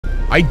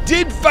I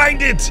did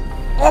find it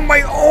on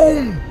my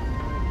own.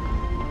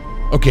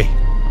 Okay,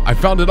 I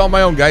found it on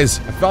my own, guys.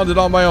 I found it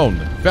on my own.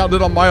 Found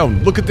it on my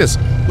own. Look at this.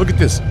 Look at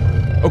this.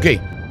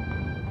 Okay.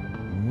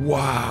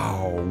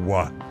 Wow.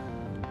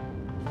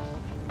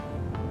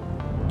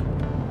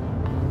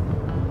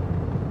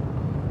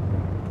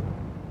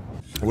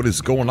 What is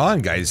going on,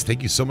 guys?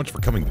 Thank you so much for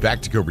coming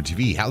back to Cobra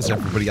TV. How's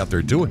everybody out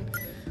there doing?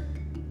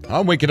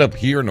 I'm waking up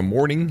here in the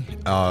morning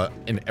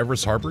in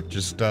Everest Harbor.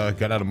 Just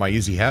got out of my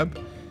easy hab.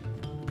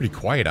 Pretty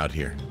quiet out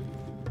here.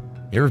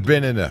 You ever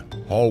been in a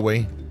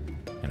hallway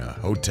in a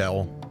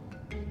hotel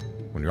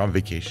when you're on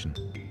vacation,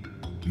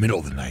 middle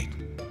of the night,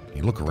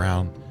 you look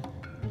around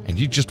and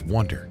you just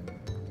wonder,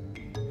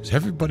 is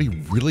everybody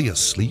really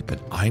asleep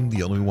and I'm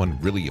the only one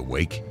really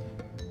awake?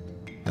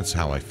 That's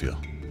how I feel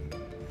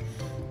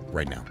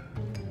right now.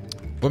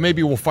 But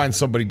maybe we'll find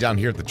somebody down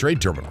here at the trade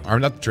terminal. Or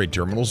not the trade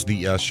terminals,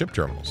 the ship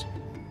terminals.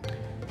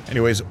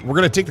 Anyways, we're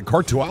going to take the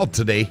Khartu-al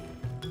today.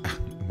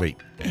 Wait.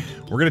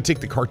 We're going to take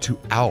the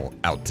Khartu-al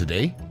out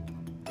today.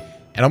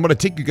 And I'm going to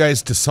take you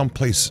guys to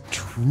someplace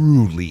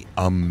truly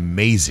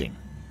amazing.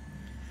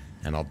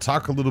 And I'll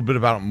talk a little bit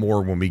about it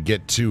more when we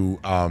get to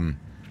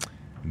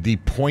the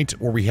point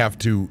where we have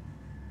to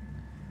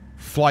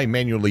fly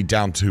manually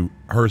down to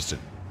Hurston.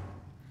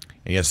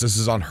 And yes, this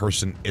is on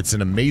Hurston. It's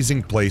an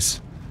amazing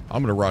place.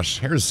 I'm going to rush.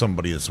 Here's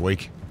somebody that's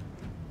awake.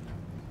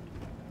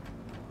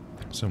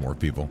 Some more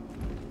people.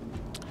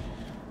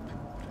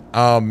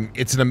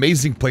 It's an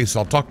amazing place.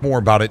 I'll talk more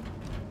about it.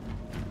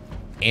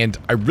 And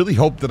I really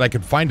hope that I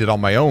can find it on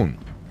my own.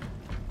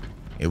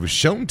 It was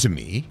shown to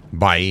me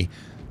by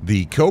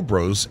the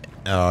Cobras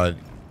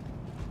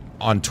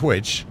on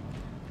Twitch.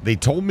 They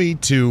told me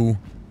to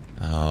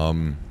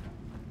go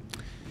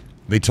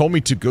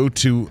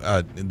to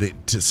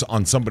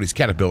on somebody's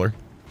Caterpillar.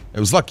 It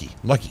was Lucky.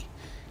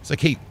 It's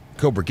like, hey,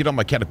 Cobra, get on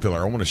my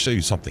Caterpillar. I want to show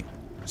you something.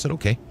 I said,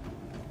 okay.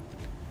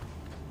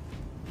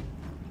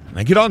 And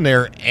I get on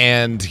there,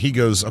 and he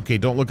goes, okay,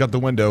 don't look out the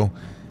window.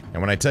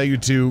 And when I tell you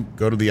to,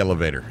 go to the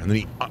elevator. And then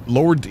he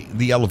lowered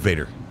the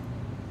elevator.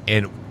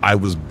 And I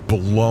was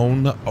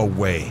blown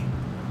away.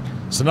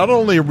 So not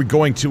only are we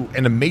going to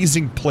an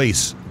amazing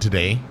place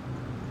today,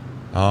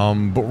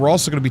 but we're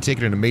also going to be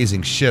taking an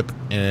amazing ship.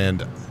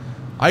 And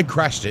I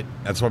crashed it.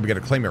 That's why we got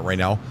to claim it right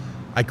now.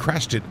 I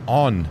crashed it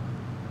in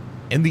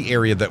the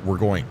area that we're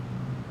going.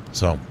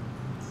 So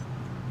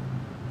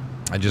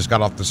I just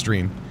got off the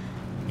stream.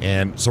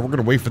 And so we're going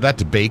to wait for that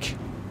to bake.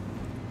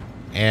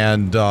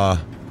 And,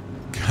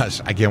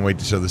 gosh, I can't wait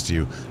to show this to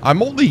you.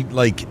 I'm only,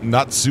 like,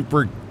 not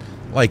super,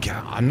 like,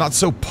 I'm not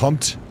so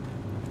pumped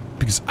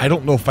because I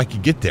don't know if I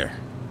could get there.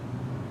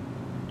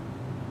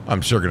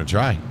 I'm sure going to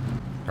try.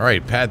 All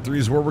right, pad 3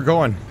 is where we're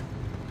going.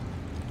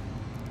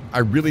 I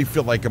really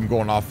feel like I'm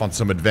going off on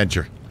some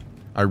adventure.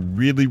 I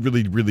really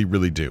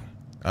do.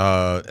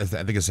 I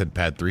think I said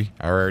pad 3.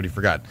 I already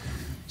forgot.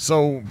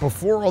 So,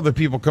 before all the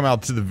people come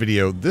out to the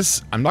video,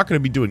 I'm not going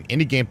to be doing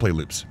any gameplay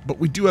loops. But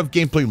we do have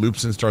gameplay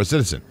loops in Star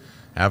Citizen.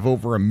 I have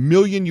over 1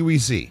 million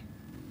UEC.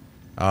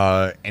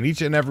 And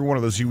each and every one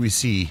of those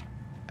UEC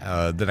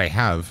that I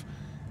have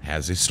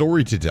has a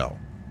story to tell.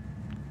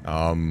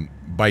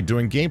 By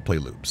doing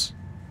gameplay loops.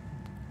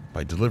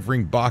 By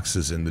delivering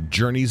boxes and the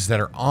journeys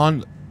that are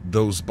on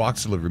those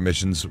box delivery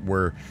missions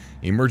where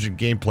emergent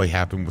gameplay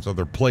happen with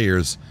other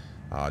players.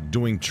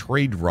 Doing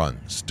trade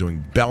runs,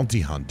 doing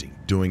bounty hunting,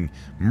 doing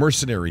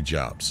mercenary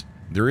jobs.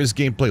 There is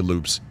gameplay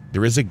loops.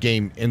 There is a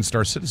game in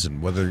Star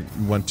Citizen, whether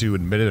you want to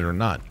admit it or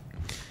not.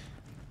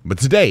 But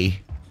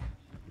today,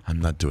 I'm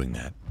not doing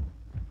that.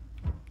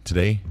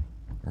 Today,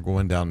 we're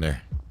going down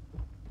there.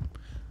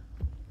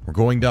 We're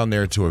going down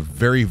there to a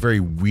very, very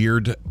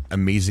weird,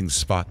 amazing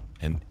spot.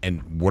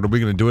 And what are we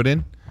going to do it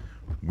in?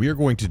 We are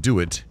going to do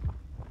it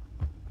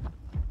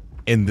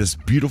in this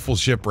beautiful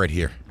ship right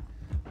here.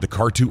 The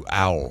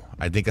Khartu-al.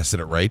 I think I said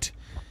it right.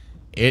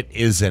 It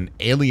is an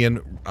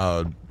alien,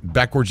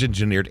 backwards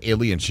engineered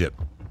alien ship.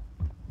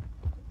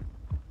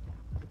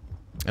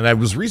 And I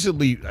was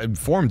recently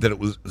informed that it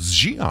was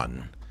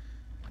Xi'an.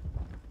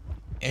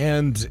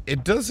 And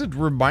it doesn't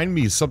remind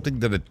me of something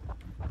that a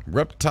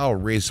reptile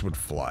race would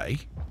fly.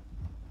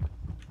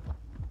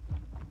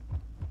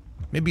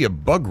 Maybe a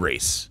bug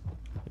race.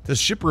 This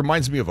ship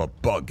reminds me of a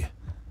bug.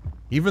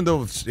 Even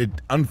though it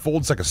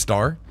unfolds like a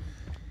star.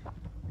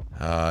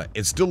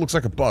 It still looks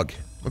like a bug.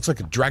 Looks like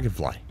a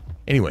dragonfly.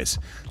 Anyways,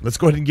 let's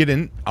go ahead and get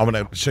in. I'm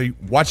going to show you.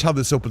 Watch how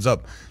this opens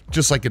up.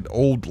 Just like an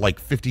old, like,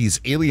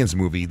 50s Aliens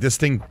movie. This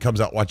thing comes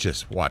out. Watch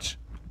this. Watch.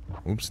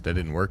 Oops, that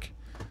didn't work.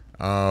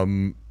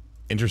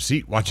 Enter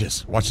seat. Watch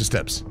this. Watch the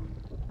steps.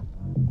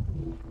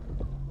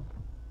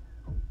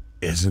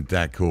 Isn't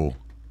that cool?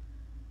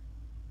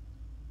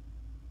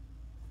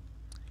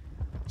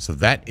 So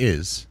that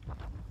is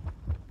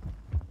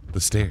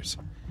the stairs.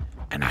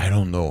 And I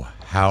don't know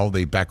how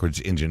they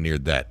backwards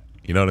engineered that.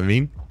 You know what I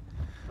mean?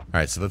 All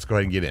right, so let's go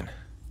ahead and get in.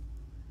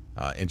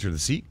 Enter the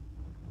seat.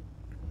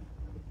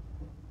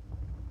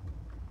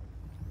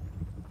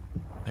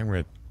 And we're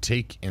going to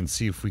take and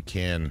see if we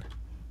can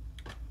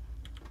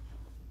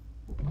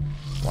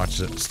watch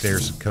the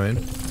stairs come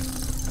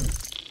in.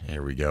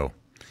 There we go.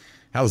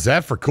 How's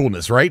that for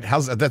coolness, right?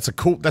 How's that? That's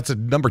a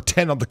number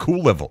 10 on the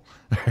cool level.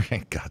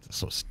 God, that's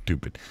so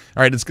stupid.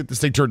 All right, let's get this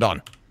thing turned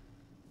on.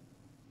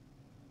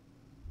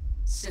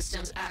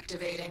 Systems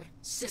activating.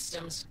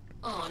 Systems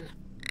on.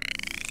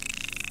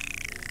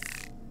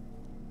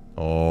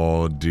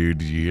 Oh, dude,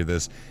 did you hear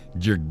this?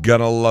 You're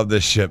gonna love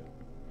this ship.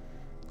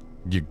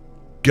 You're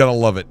gonna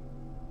love it.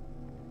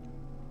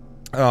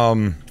 All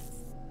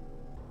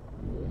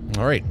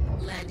right.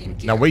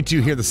 Now wait till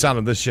you hear the sound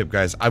of this ship,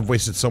 guys. I've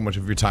wasted so much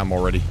of your time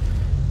already.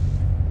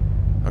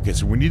 Okay,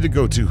 so we need to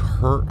go to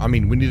we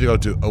need to go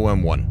to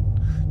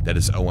OM1. That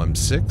is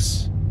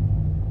OM6.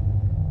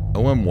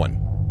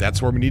 OM1.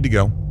 That's where we need to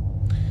go.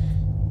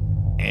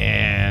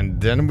 And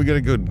then we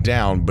gotta go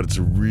down, but it's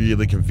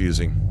really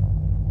confusing.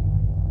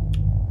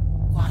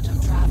 Quantum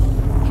travel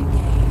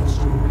engaged.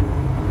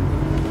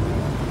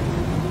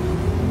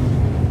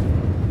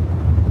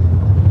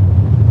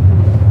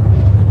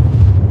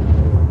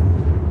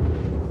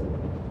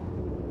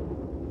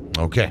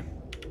 Okay.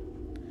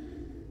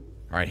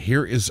 All right,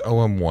 here is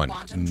OM1.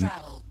 Quantum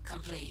travel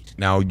complete.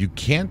 Now, you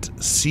can't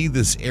see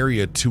this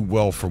area too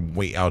well from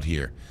way out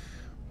here,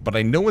 but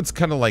I know it's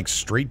kind of like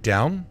straight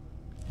down,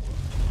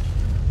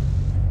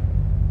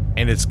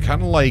 and it's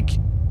kind of like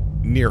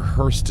near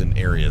Hurston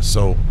area,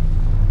 so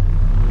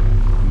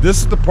this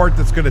is the part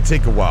that's going to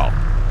take a while.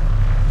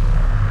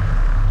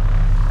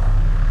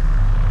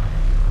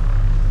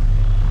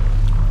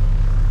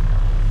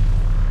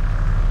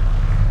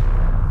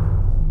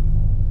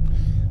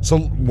 So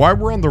while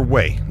we're on their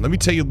way, let me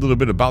tell you a little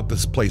bit about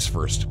this place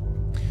first.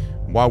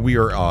 While we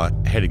are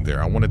heading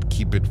there, I want to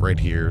keep it right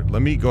here.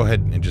 Let me go ahead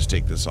and just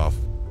take this off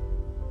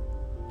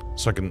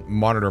so I can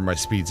monitor my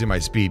speed, see my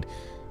speed.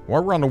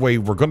 While we're on the way,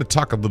 we're going to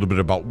talk a little bit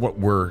about what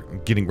we're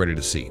getting ready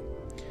to see.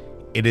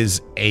 It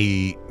is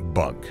a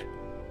bug.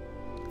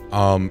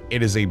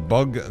 It is a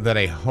bug that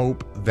I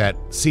hope that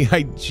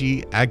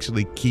CIG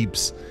actually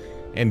keeps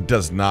and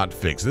does not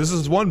fix. This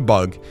is one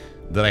bug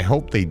that I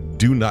hope they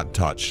do not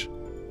touch.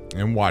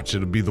 And watch,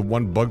 it'll be the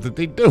one bug that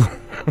they do.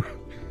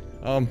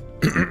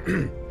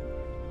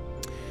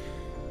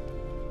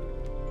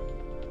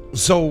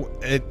 So,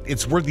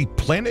 it's where the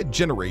planet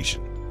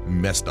generation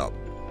messed up.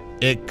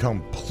 It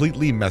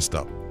completely messed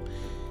up.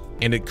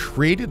 And it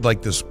created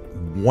like this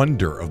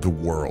wonder of the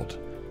world.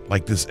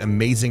 Like this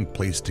amazing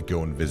place to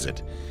go and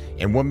visit.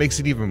 And what makes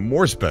it even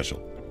more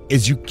special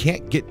is you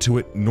can't get to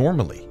it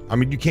normally. I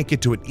mean, you can't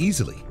get to it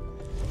easily.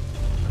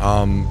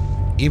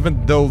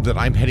 Even though that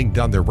I'm heading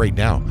down there right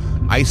now,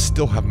 I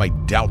still have my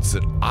doubts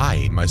that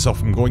I,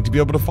 myself, am going to be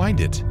able to find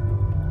it.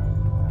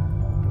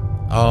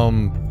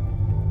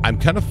 I'm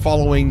kind of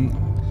following...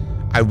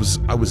 I was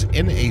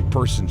in a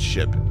person's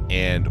ship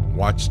and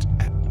watched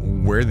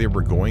where they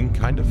were going,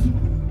 kind of.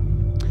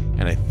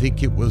 And I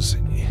think it's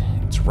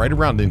right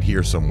around in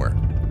here somewhere.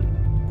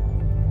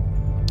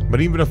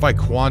 But even if I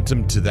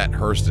quantum to that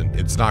Hurston,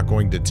 it's not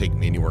going to take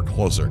me anywhere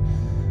closer.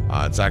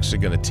 It's actually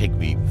going to take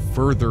me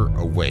further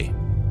away.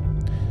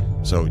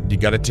 So you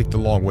got to take the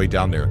long way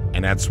down there,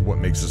 and that's what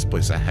makes this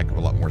place a heck of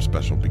a lot more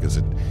special,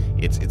 because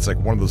it's like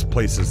one of those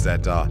places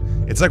that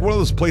it's like one of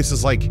those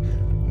places like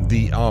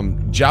the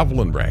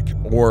Javelin Wreck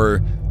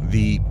or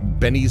the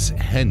Benny's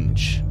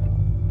Henge.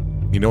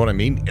 You know what I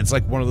mean? It's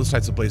like one of those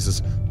types of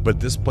places, but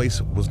this place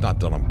was not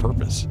done on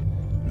purpose.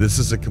 This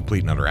is a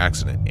complete and utter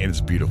accident, and it's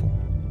beautiful.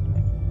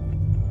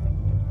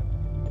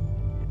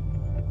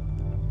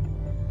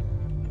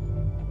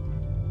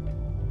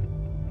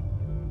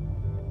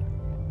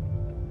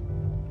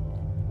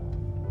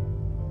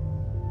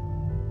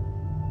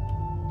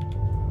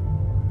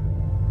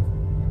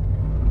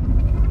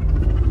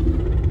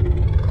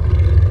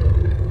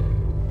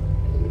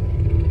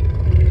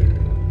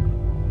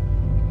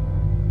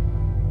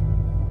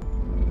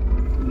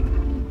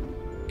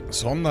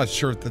 So I'm not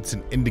sure if that's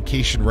an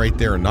indication right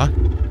there or not,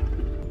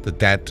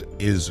 that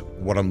is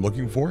what I'm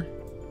looking for.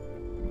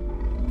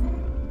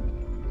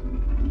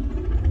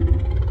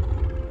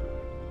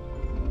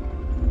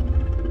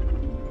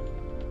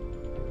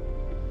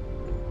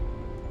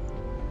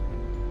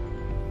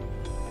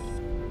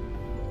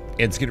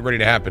 It's getting ready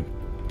to happen.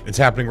 It's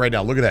happening right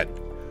now. Look at that.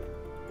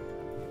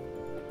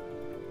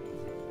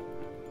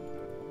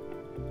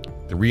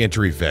 The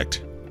re-entry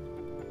effect.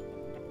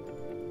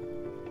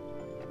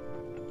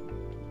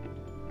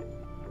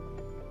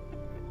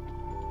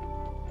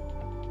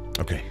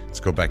 Okay, let's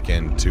go back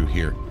into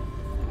here.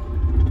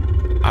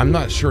 I'm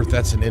not sure if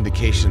that's an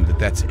indication that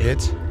that's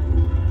it.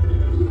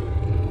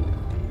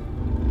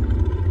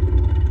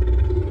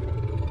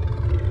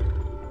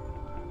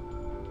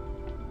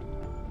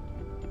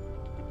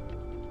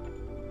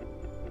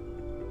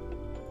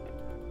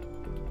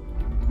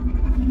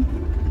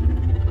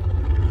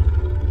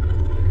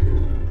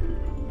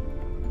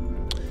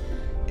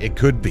 It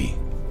could be.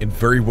 It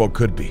very well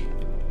could be.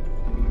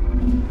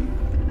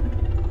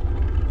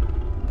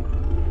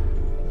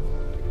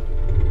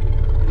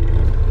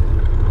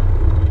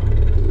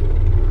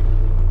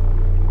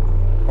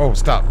 Oh,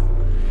 stop.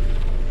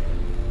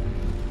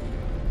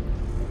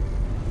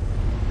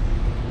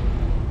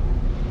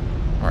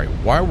 All Alright,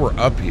 while we're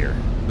up here,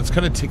 let's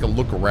kind of take a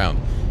look around.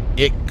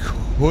 It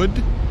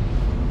could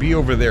be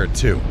over there,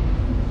 too.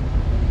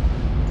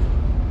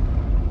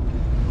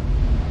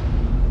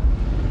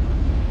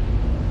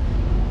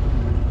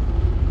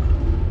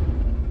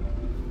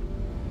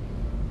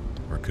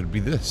 Or it could be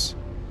this.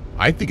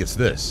 I think it's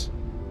this.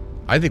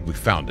 I think we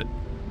found it.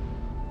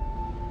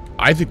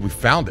 I think we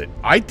found it.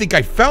 I think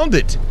I found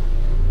it!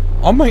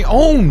 On my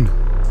own!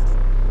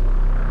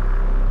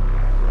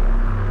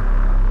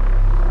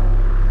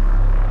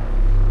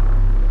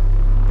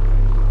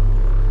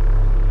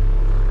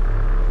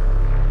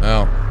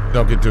 Oh,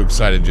 don't get too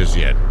excited just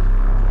yet.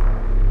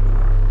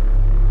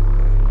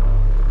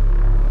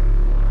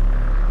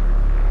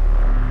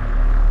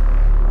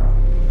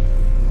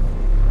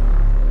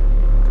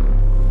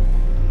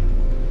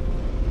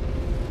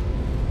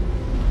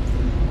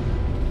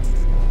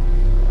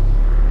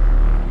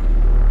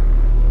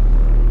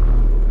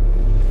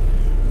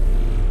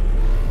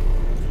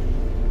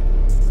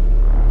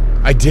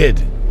 I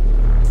did.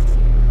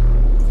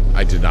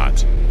 I did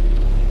not.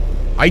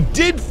 I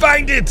did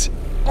find it!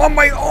 On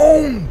my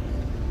own!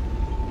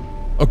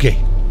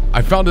 Okay,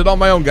 I found it on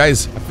my own,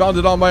 guys. I found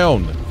it on my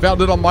own. Found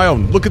it on my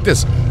own. Look at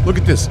this. Look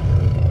at this.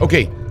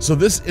 Okay, so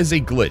this is a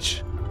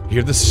glitch.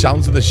 Hear the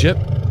sounds of the ship?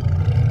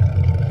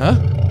 Huh?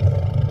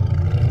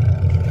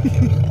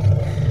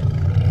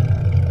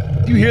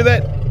 Do you hear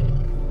that?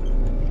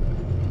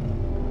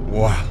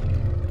 Wow.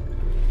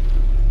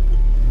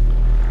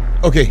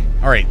 Okay,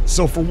 alright.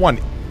 So for one,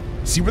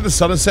 see where the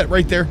sun is set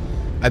right there?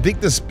 I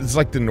think this is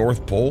like the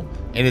North Pole,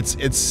 and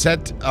it's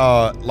set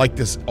like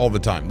this all the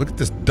time. Look at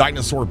this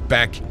dinosaur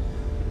back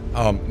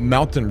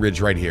mountain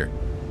ridge right here.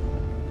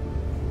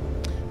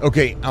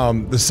 Okay,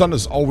 the sun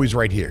is always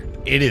right here.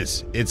 It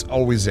is. It's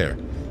always there.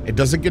 It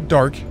doesn't get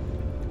dark.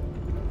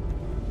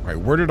 All right,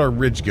 where did our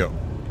ridge go?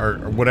 Or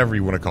whatever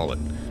you want to call it.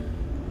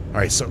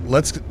 All right, so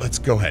let's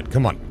go ahead.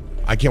 Come on.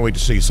 I can't wait to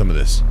show you some of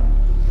this.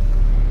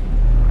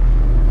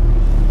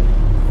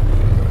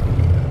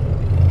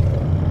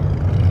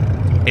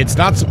 It's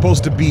not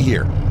supposed to be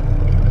here.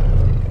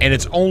 And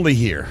it's only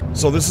here.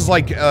 So this is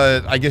like,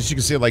 I guess you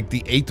could say like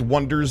the 8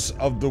 wonders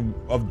of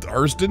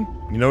Hurston.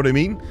 You know what I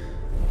mean?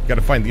 Got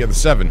to find the other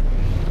 7.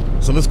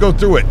 So let's go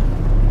through it.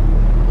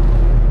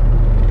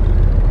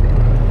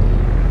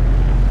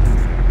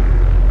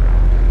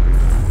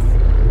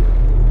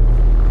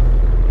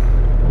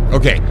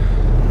 Okay.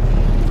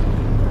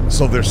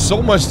 So there's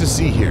so much to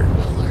see here.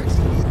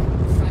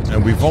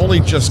 And we've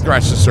only just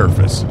scratched the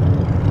surface.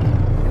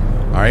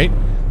 All right.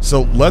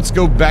 So let's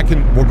go back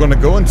and we're going to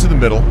go into the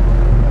middle.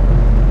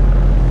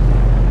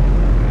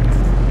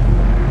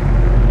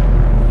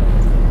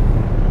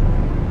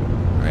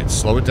 All right,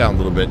 slow it down a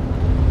little bit.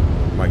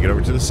 Might get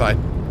over to the side.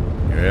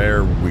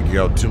 There we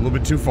go. A little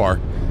bit too far.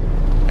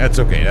 That's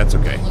okay. That's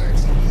okay.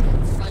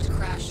 Front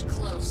crash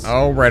close.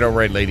 All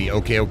right, lady.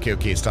 Okay.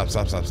 Stop.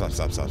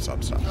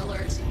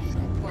 Alert.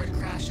 Port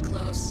crash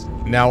close.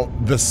 Now,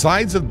 the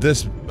sides of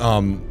this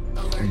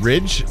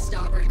ridge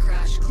Starboard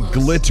crash close.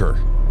 glitter.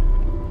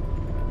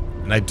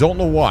 And I don't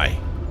know why.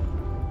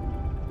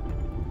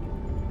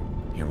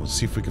 Here, we'll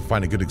see if we can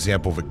find a good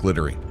example of it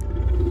glittering.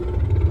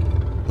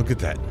 Look at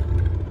that.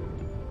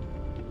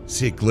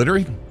 See it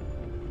glittering?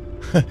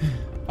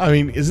 I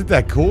mean, isn't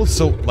that cool?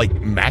 So, like,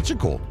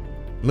 magical.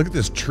 Look at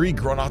this tree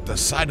growing off the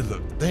side of the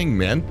thing,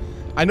 man.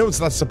 I know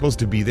it's not supposed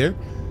to be there.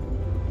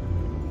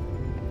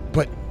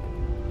 But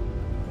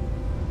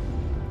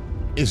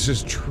it's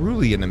just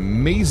truly an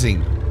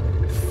amazing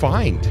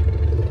find.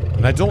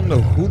 And I don't know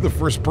who the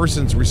first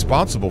person's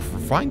responsible for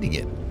finding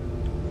it.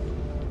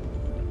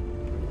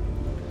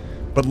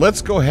 But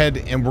let's go ahead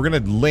and we're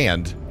going to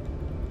land.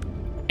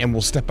 And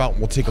we'll step out and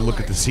we'll take a look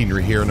at the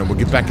scenery here. And then we'll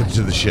get back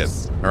into the ship.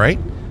 Alright?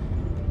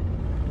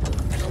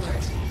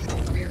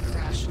 Alert. Rear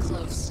crash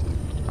close.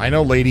 I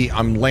know, lady.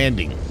 I'm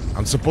landing.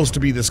 I'm supposed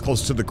to be this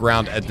close to the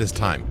ground at this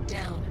time.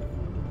 Down.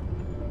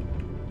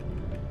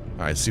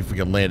 Alright, see if we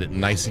can land it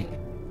nice and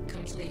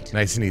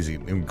easy.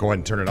 And go ahead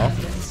and turn it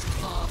off.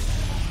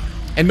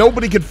 And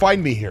nobody can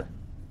find me here.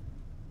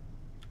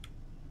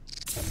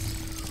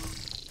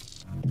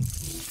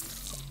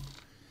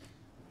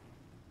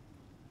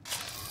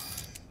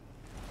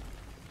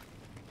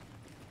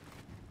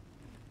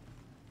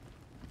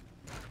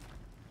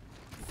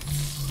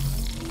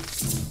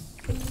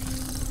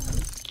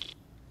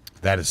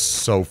 That is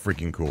so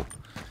freaking cool. All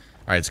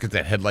right, let's get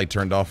that headlight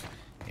turned off.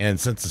 And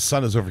since the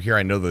sun is over here,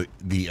 I know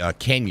the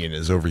canyon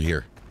is over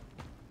here.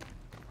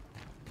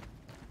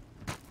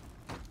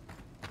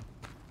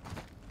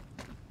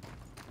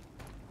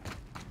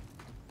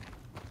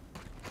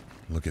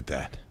 Look at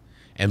that.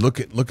 And look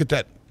at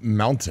that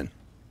mountain.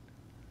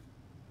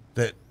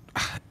 That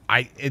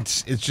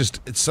it's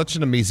such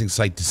an amazing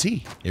sight to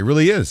see. It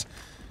really is.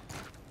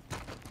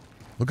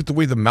 Look at the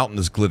way the mountain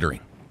is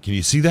glittering. Can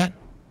you see that?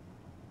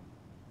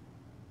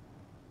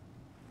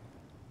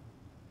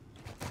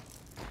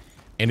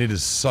 And it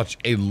is such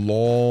a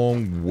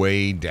long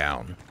way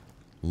down.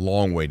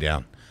 Long way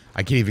down.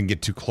 I can't even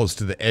get too close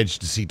to the edge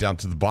to see down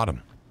to the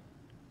bottom.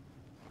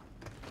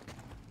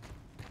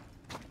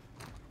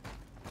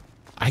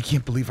 I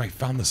can't believe I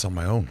found this on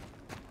my own.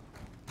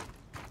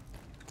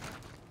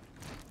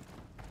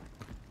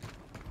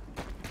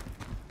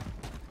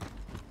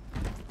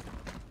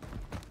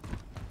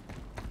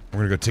 We're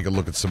going to go take a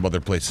look at some other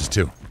places,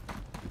 too.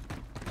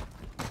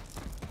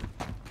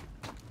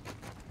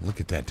 Look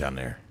at that down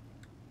there.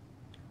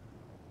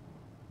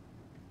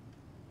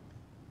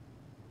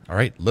 All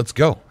right, let's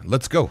go.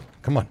 Let's go.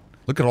 Come on.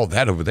 Look at all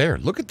that over there.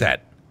 Look at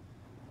that.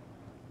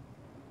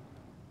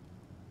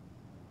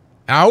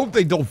 I hope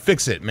they don't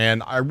fix it,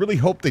 man. I really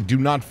hope they do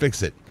not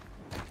fix it.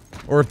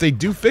 Or if they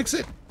do fix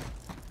it,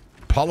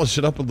 polish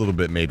it up a little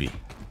bit, maybe.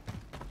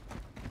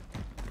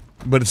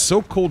 But it's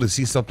so cool to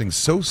see something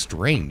so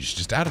strange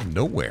just out of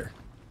nowhere.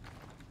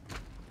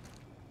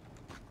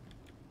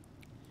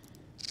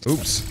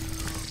 Oops.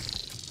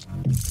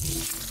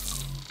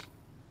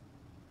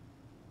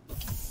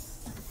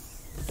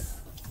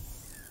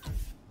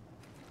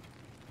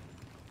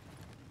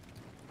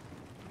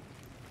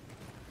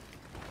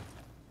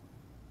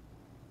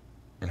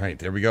 All right,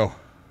 there we go.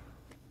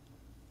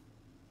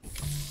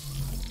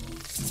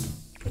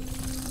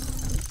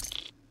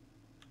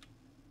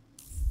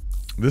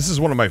 This is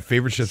one of my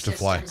favorite ships to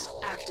fly.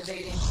 Systems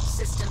activating.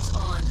 Systems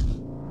on.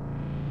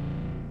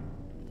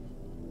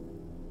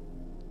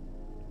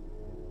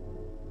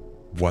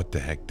 What the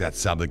heck? That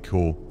sounded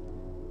cool.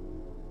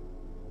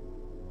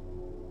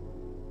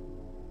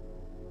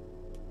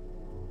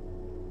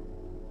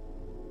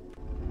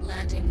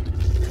 Landing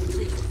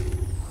complete.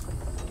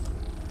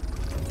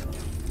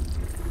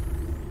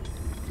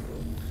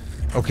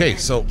 Okay,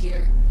 so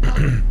Gear.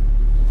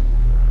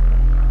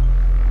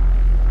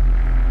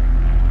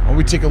 why don't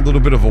we take a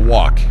little bit of a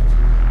walk?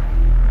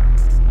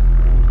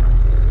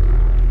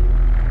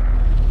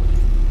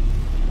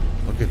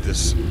 Look at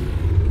this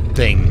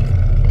thing.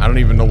 I don't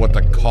even know what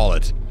to call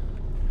it.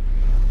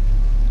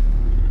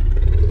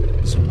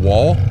 This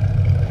wall?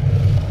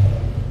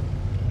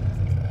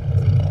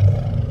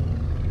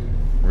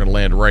 We're gonna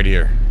land right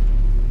here.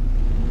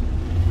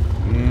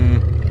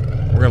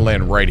 We're gonna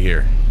land right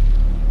here.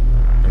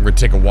 And we're gonna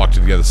take a walk to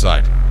the other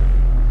side.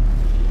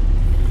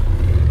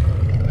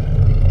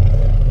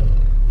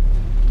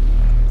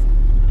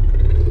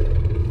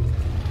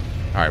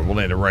 Alright, we'll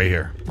land it right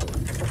here.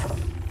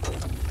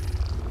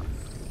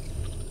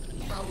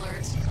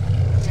 Alert.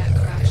 Deck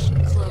crash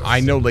closed. I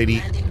know, lady.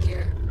 Landing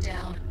gear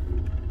down.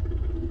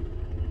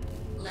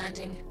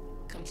 Landing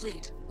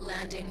complete.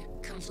 Landing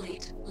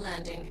complete.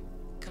 Landing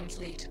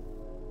complete.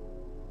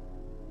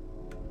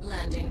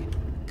 Landing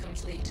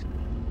complete.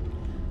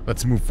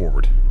 Let's move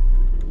forward.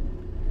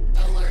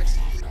 Alert.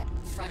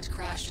 Front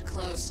crash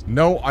closed.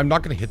 No, I'm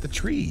not gonna hit the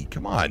tree.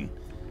 Come on.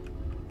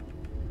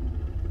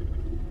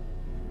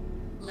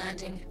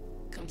 Landing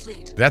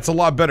complete. That's a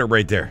lot better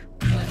right there.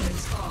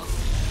 Weapons off.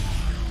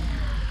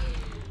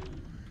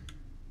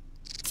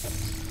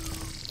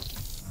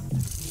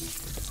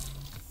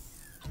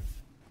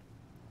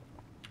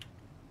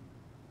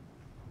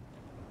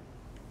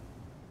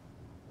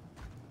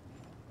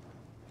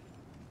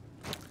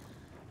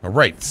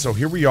 Alright, so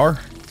here we are.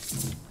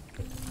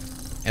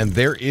 And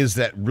there is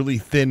that really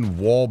thin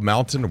wall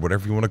mountain, or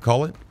whatever you want to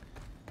call it.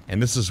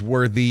 And this is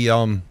where the,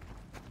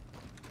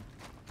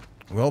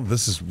 well,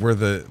 this is where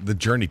the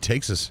journey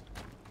takes us.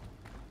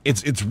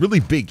 It's really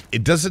big.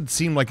 It doesn't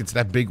seem like it's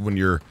that big when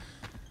you're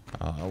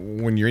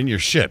in your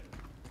ship.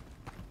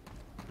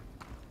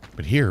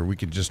 But here, we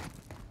could just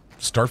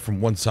start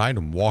from one side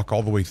and walk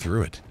all the way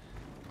through it.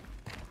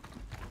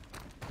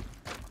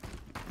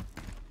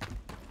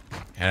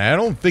 And I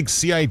don't think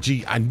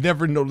CIG, I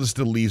never noticed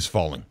the leaves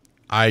falling.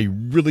 I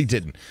really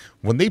didn't.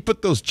 When they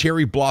put those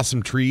cherry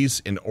blossom trees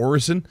in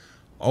Hurston,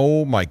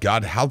 oh my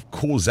god, how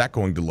cool is that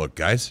going to look,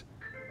 guys?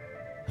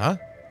 Huh?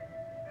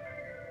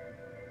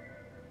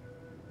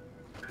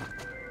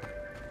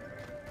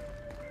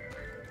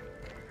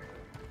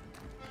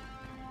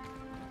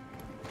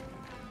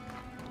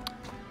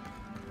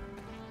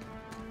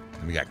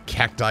 We got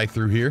cacti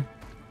through here.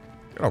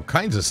 Got all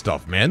kinds of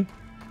stuff, man.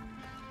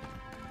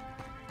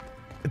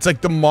 It's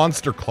like the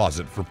monster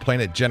closet for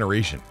Planet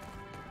Generation.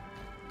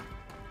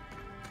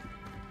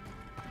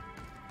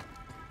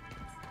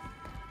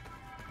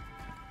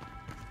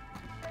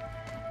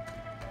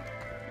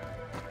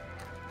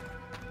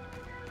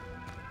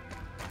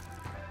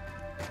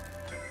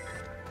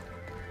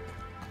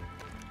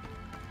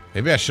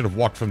 Maybe I should have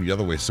walked from the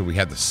other way so we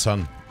had the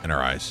sun in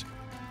our eyes.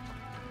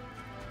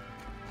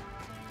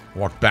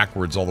 Walk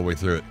backwards all the way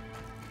through it.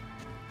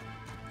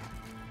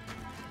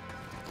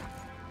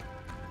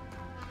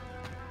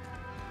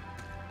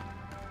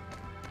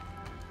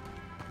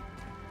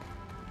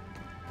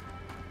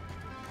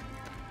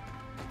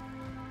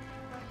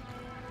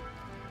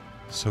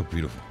 So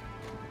beautiful.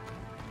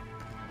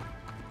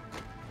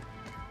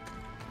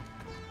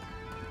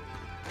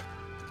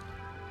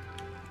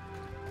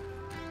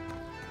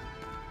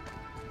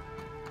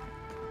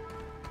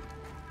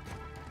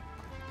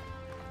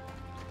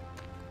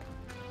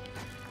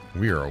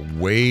 We are a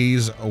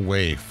ways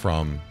away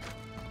from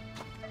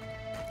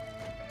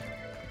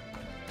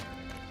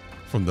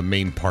the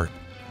main part.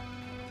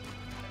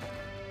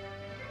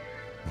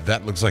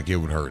 That looks like it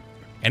would hurt.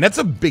 And that's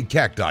a big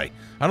cacti.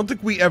 I don't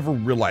think we ever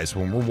realize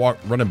when we're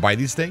running by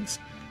these things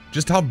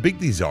just how big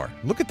these are.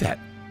 Look at that.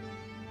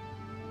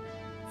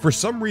 For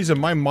some reason,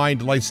 my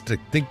mind likes to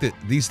think that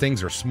these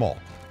things are small.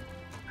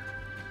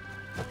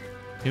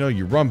 You know,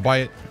 you run by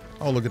it.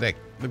 Oh, look at that.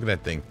 Look at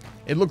that thing.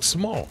 It looks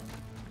small.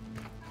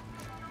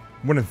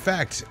 When in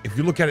fact, if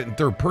you look at it in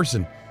third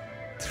person,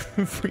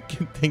 the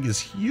freaking thing is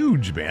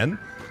huge, man.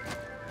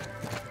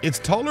 It's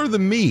taller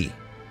than me.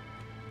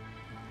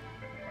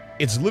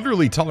 It's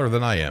literally taller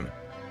than I am.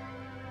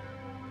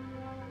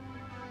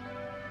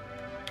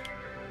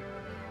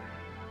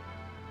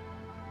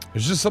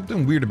 There's just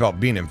something weird about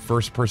being in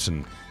first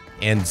person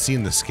and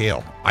seeing the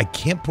scale. I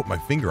can't put my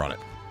finger on it.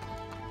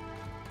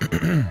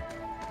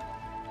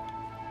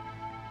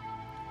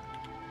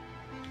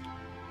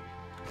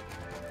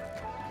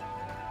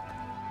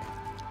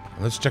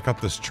 Let's check out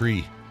this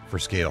tree for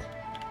scale.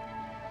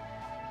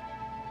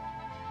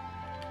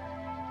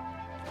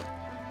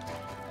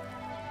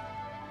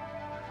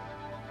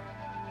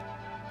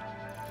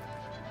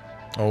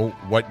 Oh,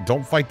 what?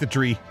 Don't fight the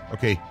tree.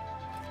 Okay.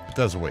 Put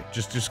those away.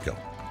 Just go.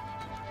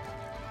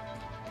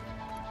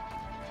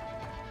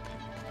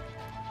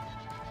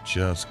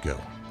 Just go.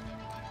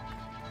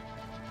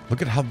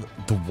 Look at how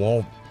the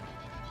wall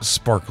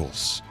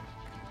sparkles.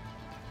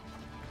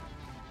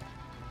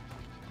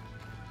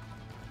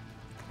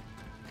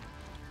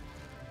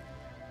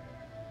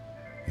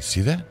 You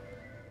see that?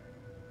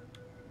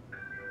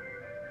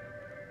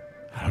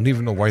 I don't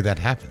even know why that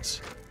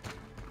happens.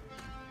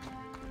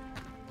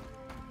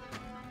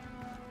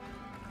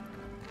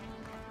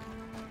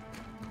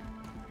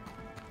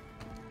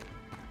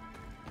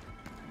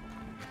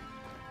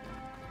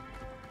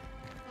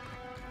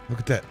 Look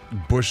at that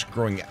bush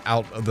growing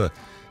out of the...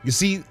 You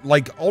see,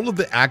 like, all of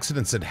the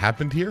accidents that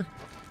happened here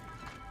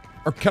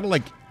are kind of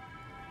like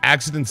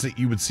accidents that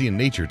you would see in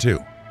nature,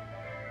 too.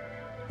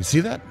 You see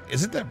that?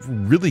 Isn't that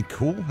really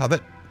cool? How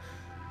that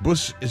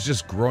bush is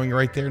just growing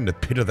right there in the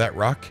pit of that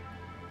rock?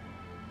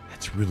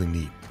 That's really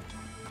neat.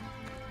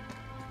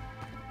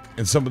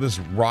 And some of this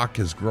rock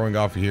is growing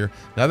off of here.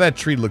 Now, that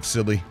tree looks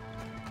silly.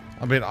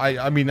 I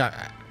mean,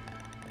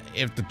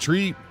 if the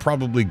tree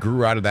probably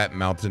grew out of that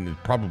mountain,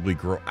 it'd probably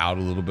grow out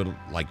a little bit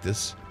like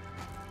this.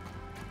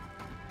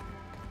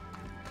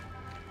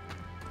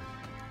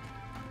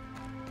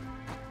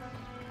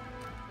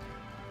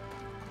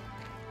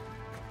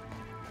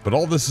 But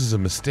all this is a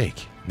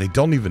mistake. They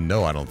don't even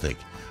know, I don't think.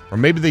 Or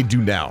maybe they do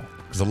now,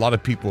 because a lot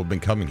of people have been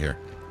coming here.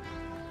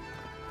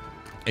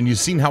 And you've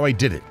seen how I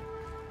did it.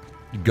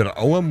 You go to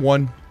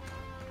OM1,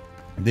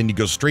 and then you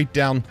go straight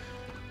down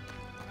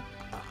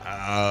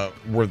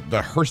where the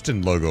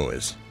Hurston logo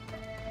is.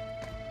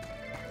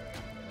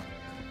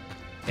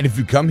 And if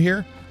you come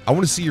here, I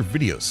want to see your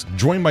videos.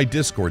 Join my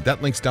Discord.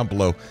 That link's down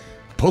below.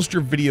 Post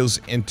your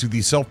videos into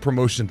the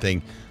self-promotion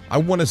thing. I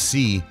want to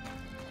see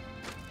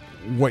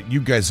what you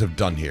guys have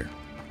done here.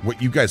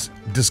 What you guys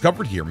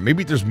discovered here.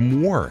 Maybe there's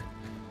more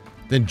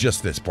than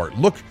just this part.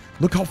 Look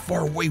how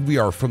far away we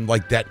are from,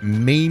 like, that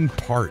main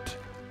part.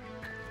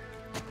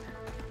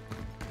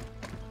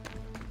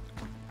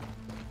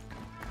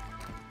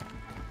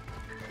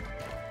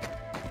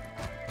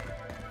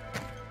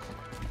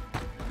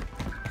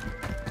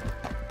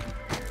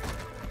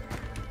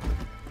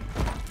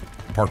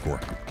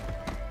 Parkour.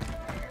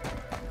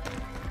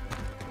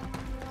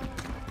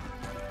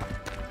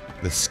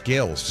 The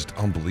scale is just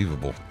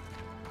unbelievable.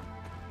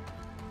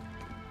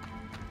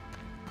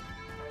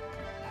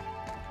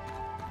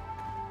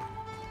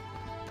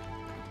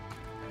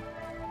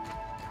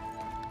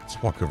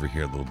 Let's walk over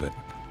here a little bit.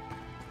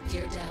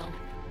 Gear down.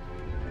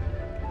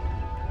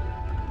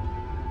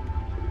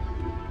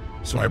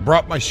 So I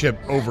brought my ship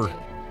over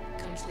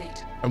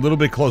Complete. a little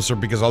bit closer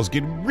because I was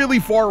getting really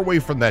far away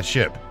from that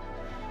ship.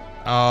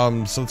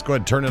 So let's go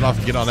ahead and turn it off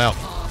and get on out.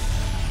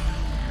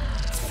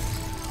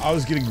 I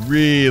was getting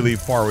really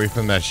far away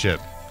from that ship.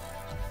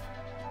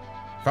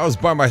 If I was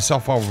by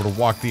myself, I would have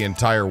walked the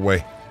entire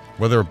way.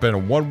 Whether it had been a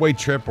one-way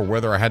trip or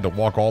whether I had to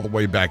walk all the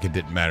way back, it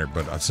didn't matter.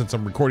 But since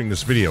I'm recording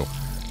this video,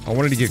 I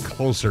wanted to get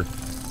closer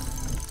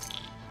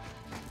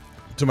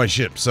to my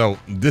ship. So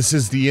this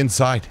is the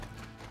inside.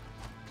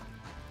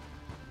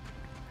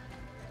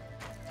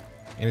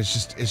 And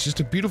it's just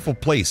a beautiful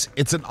place.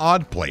 It's an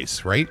odd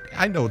place, right?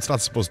 I know it's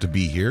not supposed to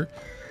be here.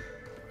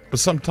 But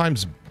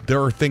sometimes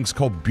there are things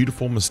called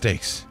beautiful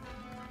mistakes.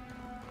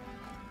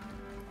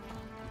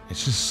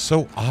 It's just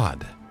so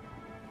odd.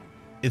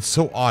 It's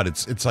so odd.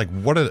 It's like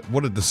what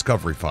a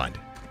discovery find,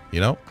 you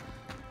know?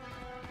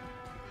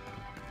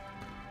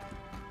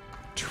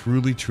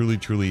 Truly, truly,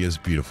 truly is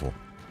beautiful.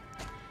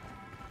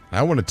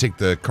 I want to take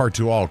the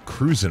Khartu-al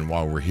cruising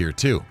while we're here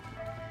too.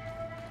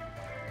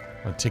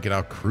 I want to take it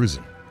out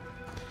cruising.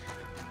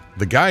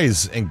 The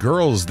guys and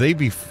girls, they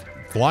be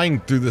flying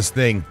through this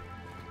thing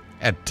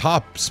at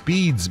top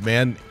speeds,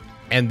 man.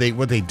 And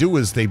what they do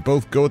is they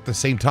both go at the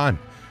same time.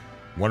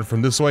 One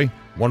from this way,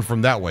 one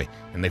from that way.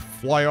 And they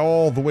fly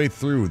all the way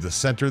through the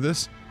center of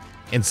this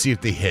and see if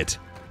they hit.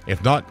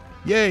 If not,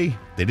 yay,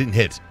 they didn't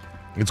hit.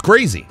 It's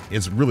crazy.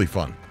 It's really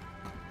fun.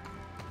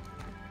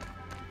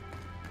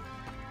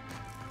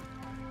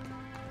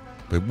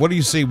 But what do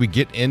you say we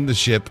get in the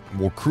ship,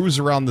 we'll cruise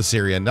around this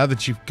area, now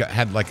that you've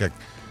had like a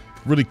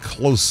really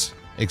close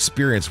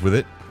experience with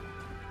it.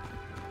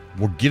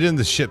 We'll get in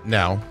the ship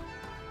now.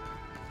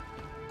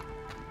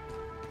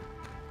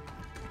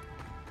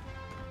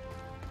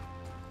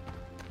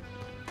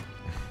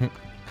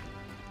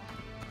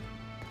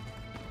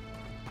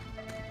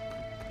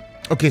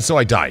 Okay, so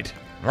I died.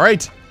 All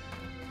right?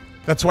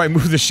 That's why I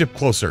moved the ship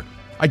closer.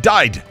 I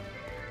died.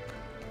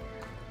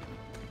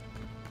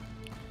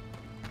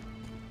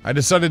 I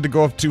decided to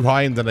go up too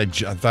high, and then I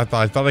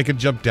thought I could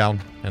jump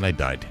down, and I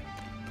died.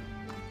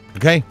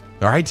 Okay?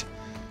 All right?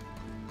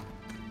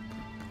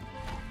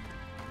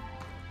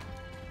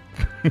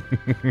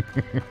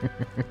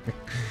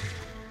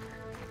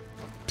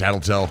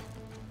 Tattletale.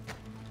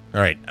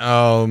 All right.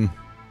 All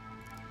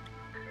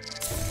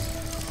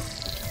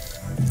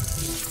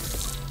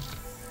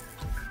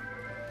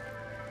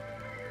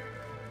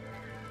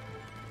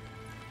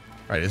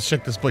right, let's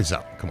check this place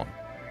out. Come on.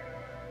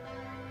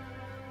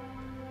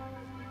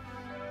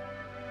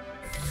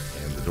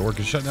 And the door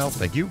can shut now.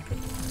 Thank you.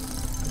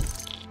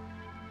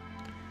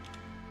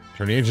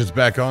 Turn the engines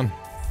back on.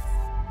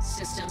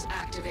 Systems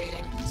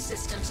activating.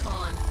 Systems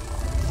on.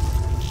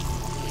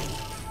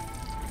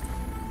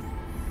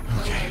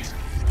 Okay.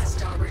 Alert.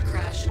 Starboard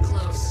crash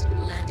close.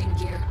 Landing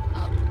gear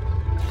up.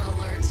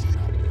 Alert.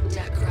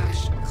 Deck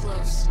crash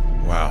close.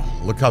 Wow,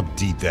 look how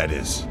deep that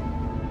is.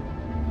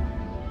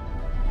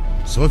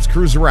 So let's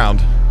cruise around.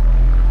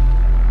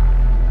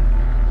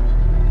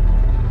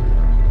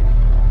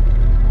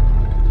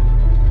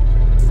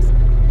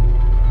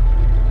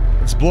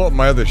 Let's blow up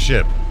my other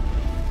ship.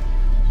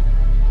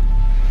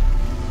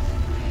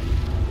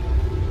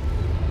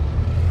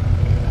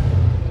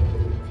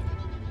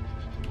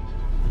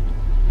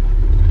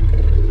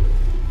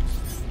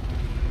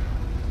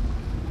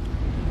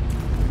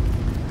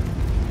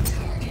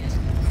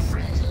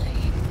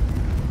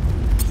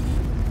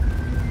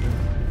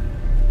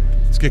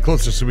 Get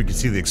closer so we can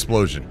see the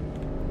explosion.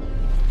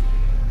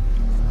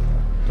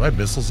 Do I have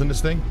missiles in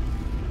this thing?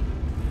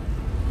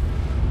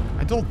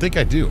 I don't think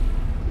I do.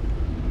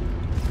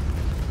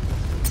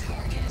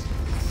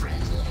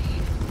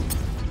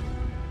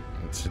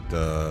 Let's hit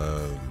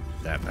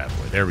that bad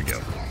boy. There we go.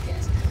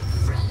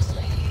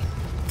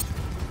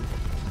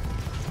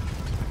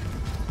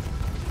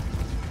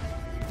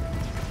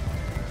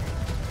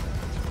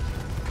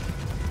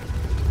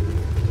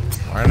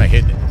 Why aren't I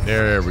hitting it?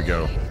 There we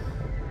go.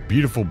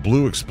 Beautiful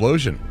blue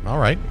explosion. All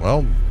right,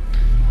 well,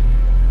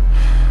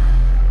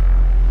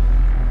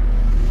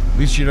 at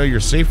least you know you're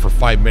safe for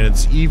 5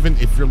 minutes, even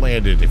if you're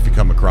landed, if you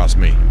come across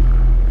me.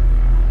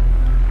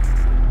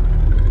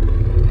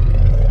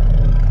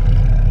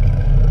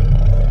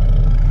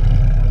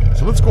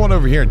 So let's go on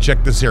over here and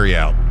check this area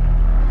out.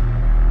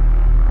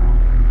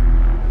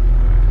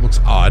 Looks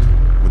odd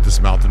with this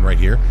mountain right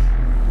here.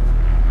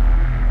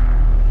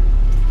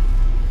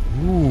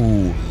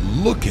 Ooh,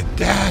 look at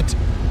that.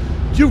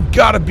 You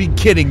gotta be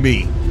kidding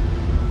me.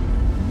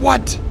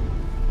 What?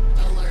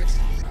 Alert.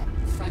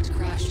 Front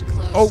crash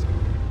close. Oh.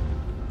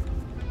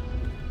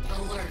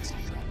 Alert.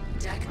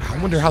 Deck I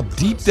wonder how crash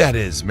deep close. that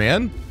is,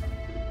 man.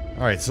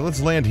 All right, so let's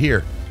land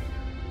here.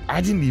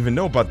 I didn't even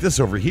know about this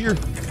over here.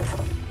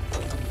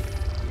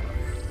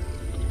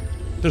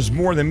 There's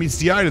more than meets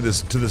the eye to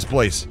this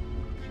place.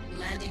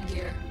 Landing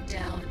gear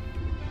down.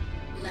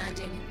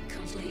 Landing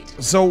complete.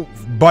 So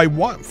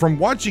from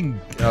watching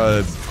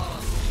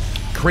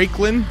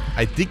Craiglin,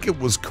 I think it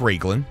was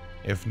Craiglin.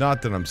 If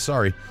not, then I'm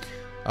sorry.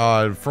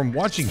 From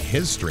watching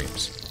his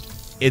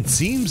streams, it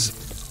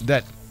seems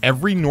that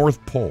every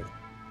North Pole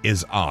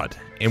is odd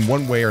in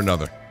one way or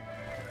another.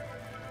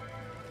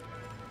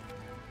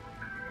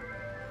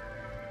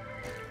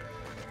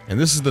 And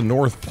this is the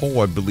North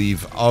Pole, I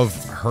believe, of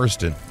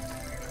Hurston.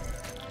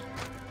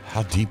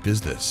 How deep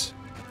is this?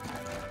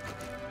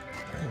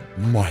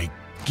 My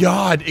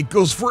God, it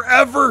goes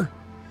forever.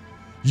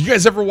 You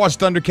guys ever watch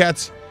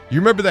Thundercats? You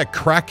remember that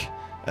crack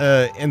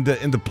in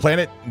the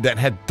planet that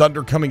had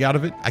thunder coming out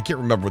of it? I can't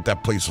remember what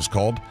that place was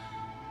called.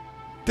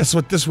 That's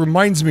what this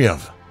reminds me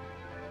of.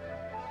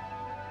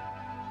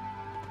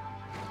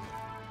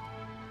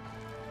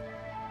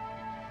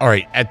 All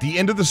right, at the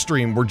end of the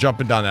stream, we're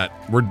jumping down that.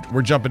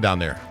 We're jumping down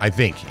there. I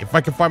think if I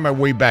can find my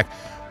way back,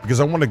 because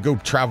I want to go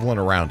traveling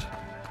around.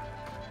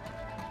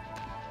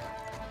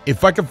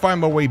 If I can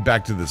find my way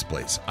back to this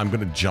place, I'm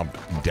gonna jump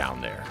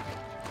down there.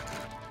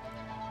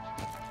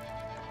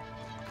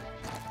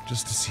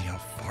 Just to see how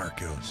far it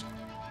goes.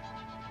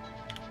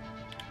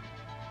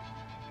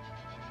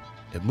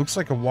 It looks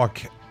like a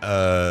walk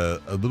a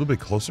little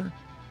bit closer.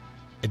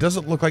 It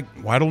doesn't look like...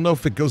 Well, I don't know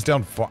if it goes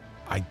down far.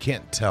 I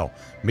can't tell.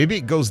 Maybe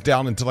it goes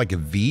down into like a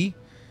V,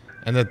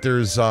 and that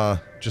there's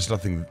just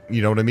nothing...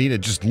 You know what I mean?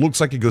 It just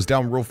looks like it goes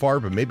down real far,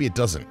 but maybe it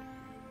doesn't.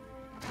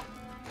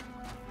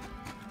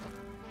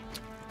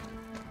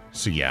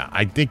 So yeah,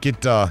 I think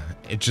it's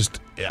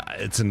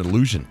an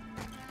illusion.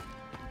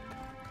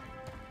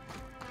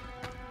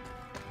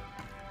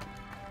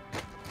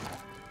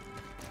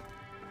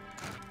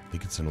 I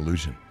think it's an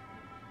illusion.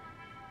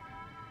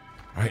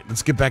 All right,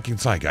 let's get back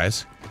inside,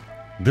 guys.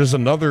 There's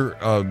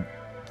another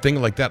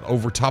thing like that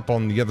over top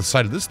on the other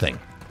side of this thing.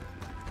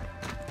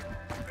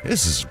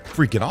 This is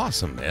freaking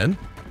awesome, man.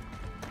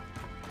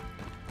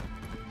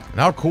 And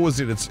how cool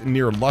is it? It's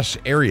near a lush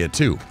area,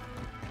 too.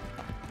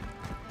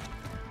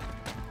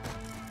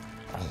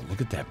 Oh,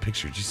 look at that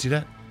picture. Did you see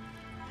that?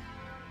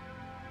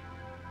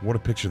 What a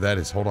picture that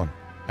is. Hold on.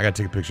 I gotta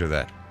take a picture of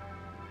that.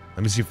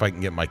 Let me see if I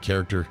can get my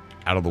character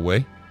out of the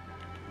way.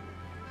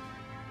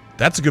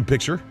 That's a good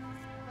picture.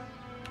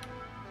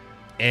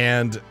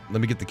 And let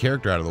me get the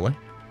character out of the way.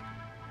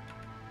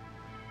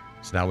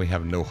 So now we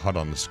have no HUD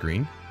on the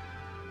screen.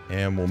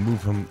 And we'll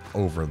move him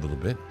over a little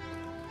bit.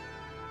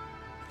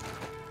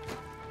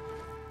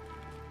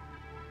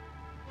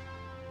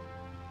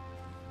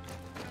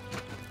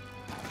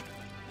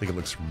 I think it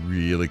looks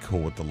really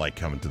cool with the light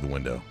coming through the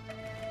window.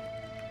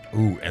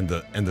 Ooh, and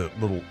the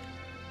little...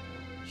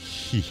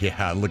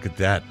 Yeah, look at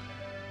that.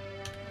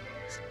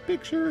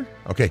 Picture.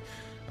 Okay.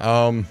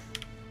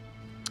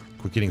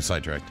 Quit getting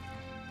sidetracked.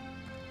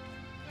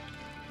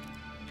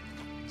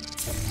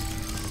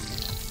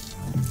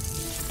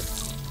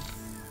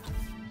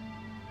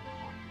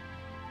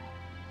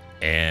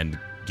 And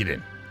get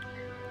in.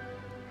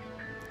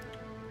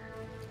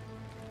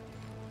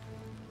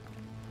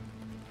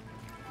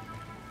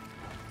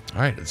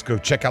 All right, let's go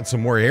check out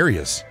some more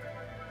areas.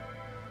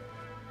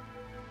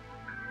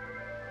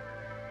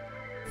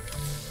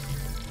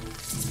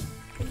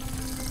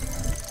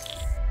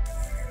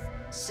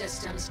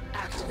 Systems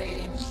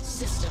activating.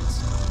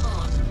 Systems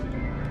on.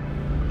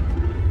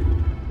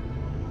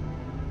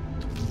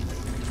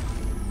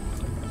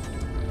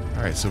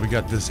 All right, so we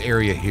got this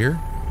area here.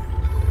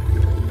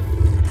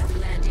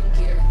 Landing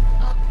gear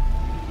up.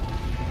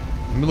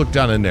 Let me look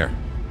down in there.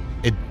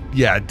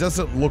 Yeah, it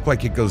doesn't look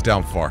like it goes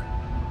down far.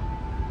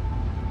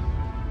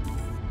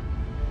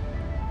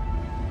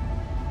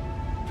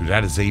 Dude,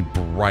 that is a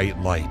bright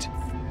light.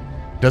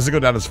 Doesn't go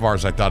down as far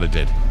as I thought it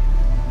did.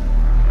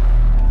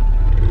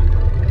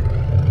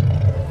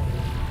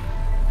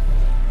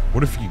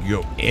 What if you could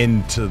go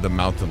into the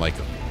mountain like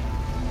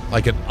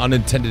an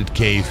unintended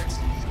cave?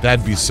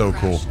 That'd be so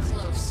cool.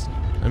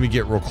 Let me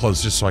get real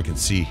close just so I can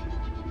see.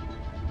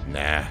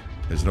 Nah,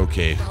 there's no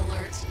cave.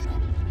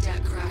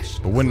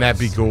 But wouldn't that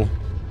be cool?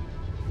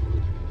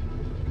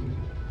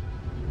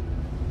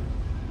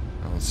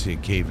 I don't see a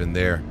cave in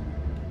there.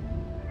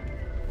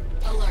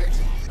 Alert.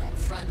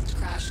 Front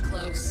crash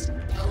close.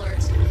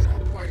 Alert.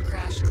 Port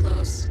crash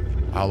close.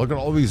 Wow, look at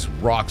all these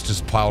rocks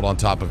just piled on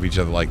top of each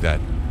other like that.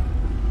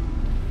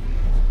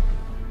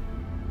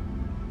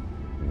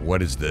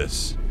 What is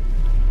this?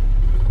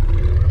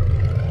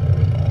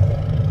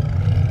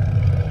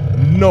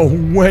 No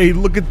way,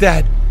 look at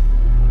that.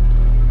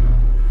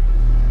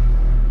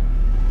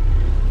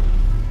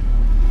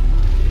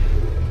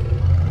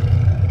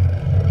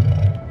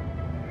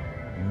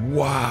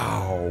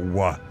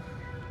 Wow.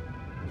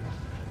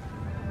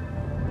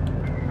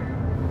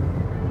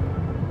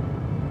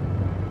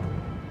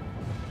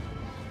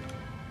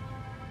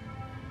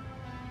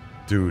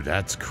 Dude,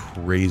 that's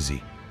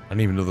crazy. I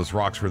didn't even know those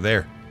rocks were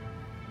there.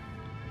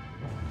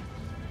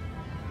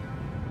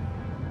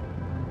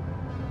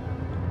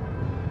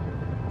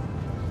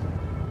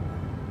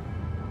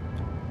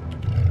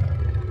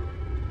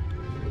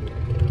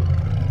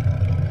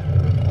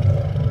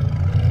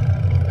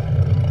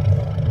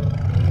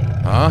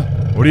 Huh?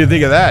 What do you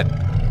think of that?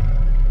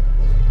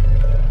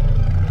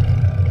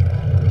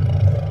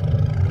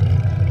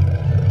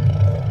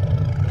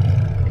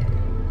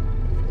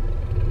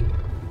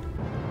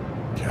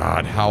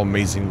 God, how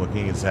amazing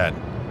looking is that?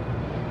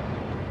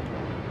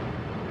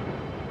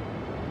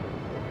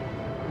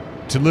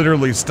 To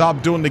literally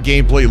stop doing the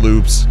gameplay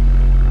loops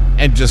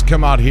and just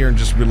come out here and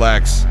just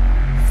relax.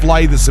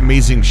 Fly this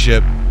amazing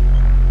ship.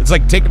 It's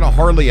like taking a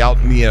Harley out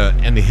in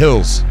the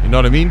hills. You know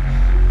what I mean?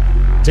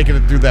 Taking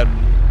it through that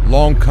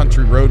long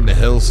country road in the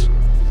hills.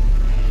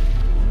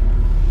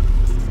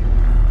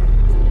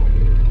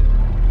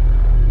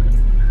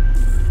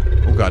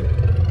 Oh God.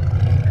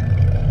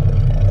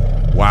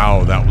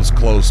 Wow, that was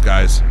close,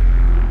 guys.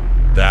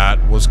 That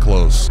was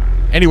close.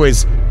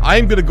 Anyways,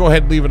 I'm gonna go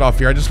ahead and leave it off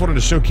here. I just wanted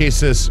to showcase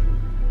this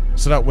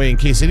so that way in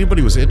case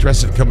anybody was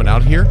interested in coming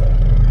out here,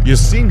 you've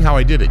seen how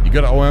I did it. You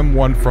go to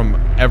OM1 from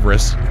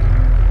Everest,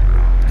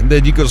 and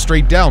then you go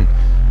straight down.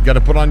 You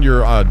gotta put on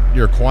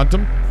your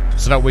quantum,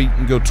 so that way you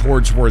can go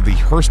towards where the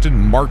Hurston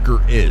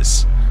marker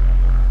is.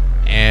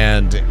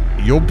 And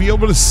you'll be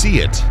able to see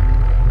it.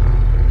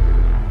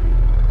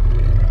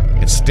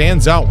 It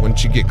stands out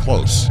once you get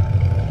close.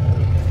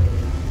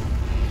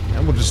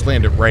 And we'll just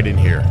land it right in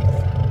here.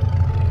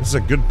 This is a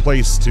good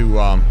place to,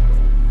 Alert.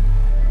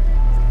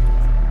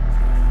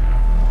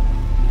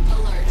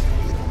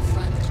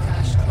 Front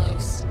crash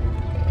close.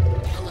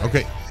 Alert.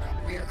 Okay.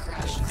 Rear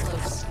crash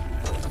close.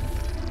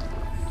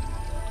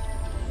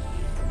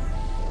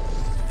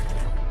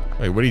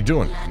 Hey, what are you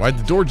doing? Why'd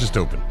the door just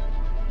open?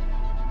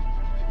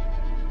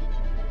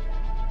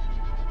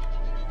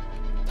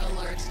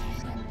 Alert.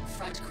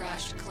 Front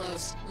crash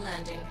close.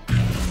 Landing.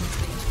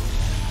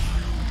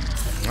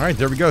 All right,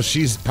 there we go.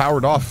 She's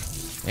powered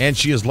off, and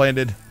she has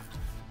landed.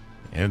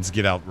 And let's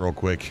get out real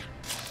quick.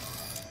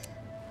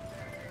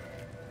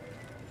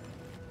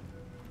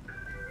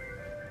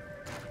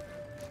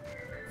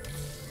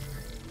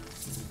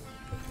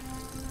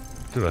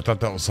 Dude, I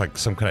thought that was like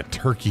some kind of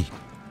turkey.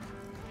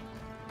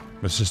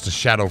 It's just a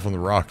shadow from the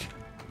rock.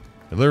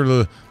 It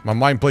literally, my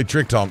mind played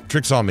tricks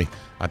on me.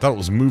 I thought it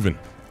was moving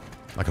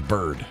like a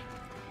bird.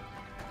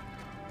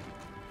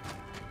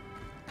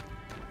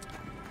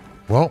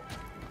 Well,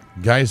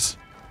 guys,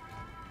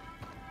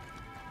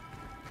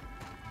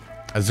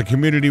 as a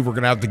community, we're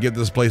going to have to give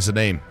this place a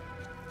name.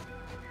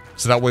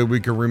 So that way we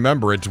can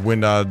remember it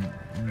when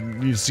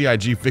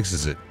CIG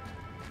fixes it.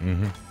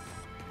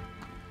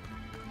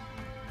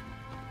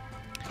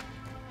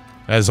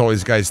 As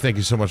always, guys, thank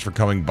you so much for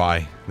coming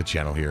by the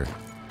channel here.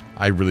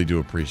 I really do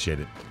appreciate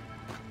it.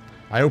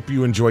 I hope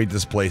you enjoyed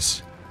this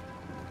place.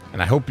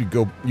 And I hope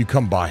you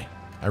come by.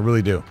 I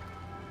really do.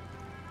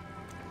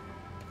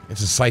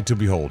 It's a sight to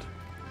behold.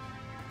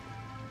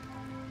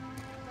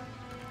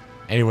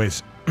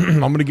 Anyways, I'm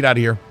going to get out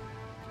of here.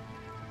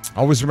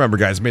 Always remember,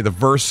 guys, may the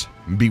verse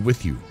be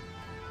with you.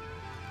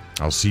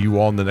 I'll see you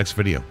all in the next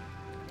video.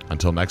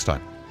 Until next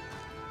time.